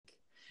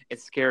it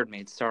scared me.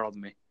 It startled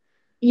me.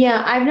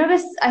 Yeah, I've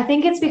noticed. I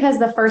think it's because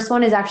the first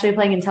one is actually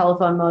playing in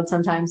telephone mode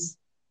sometimes.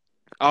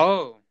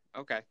 Oh,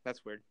 okay.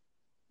 That's weird.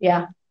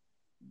 Yeah.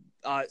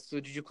 So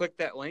did you click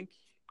that link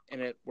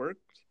and it worked?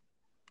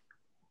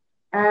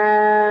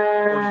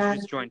 Or did you Uh,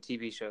 just join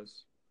TV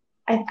shows?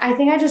 I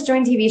think I just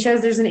joined TV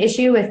shows. There's an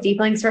issue with deep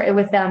links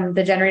with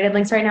the generated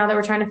links right now that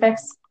we're trying to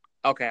fix.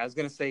 Okay, I was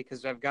gonna say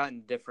because I've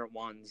gotten different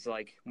ones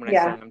like when I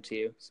Yeah. send them to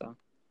you. So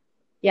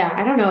Yeah,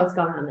 I don't know what's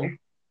going on there.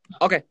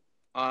 okay.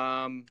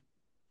 Um,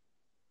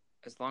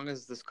 as long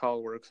as this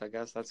call works, I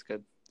guess that's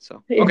good.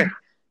 So Yeah. okay.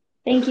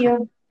 Thank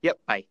you. Yep.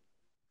 Bye.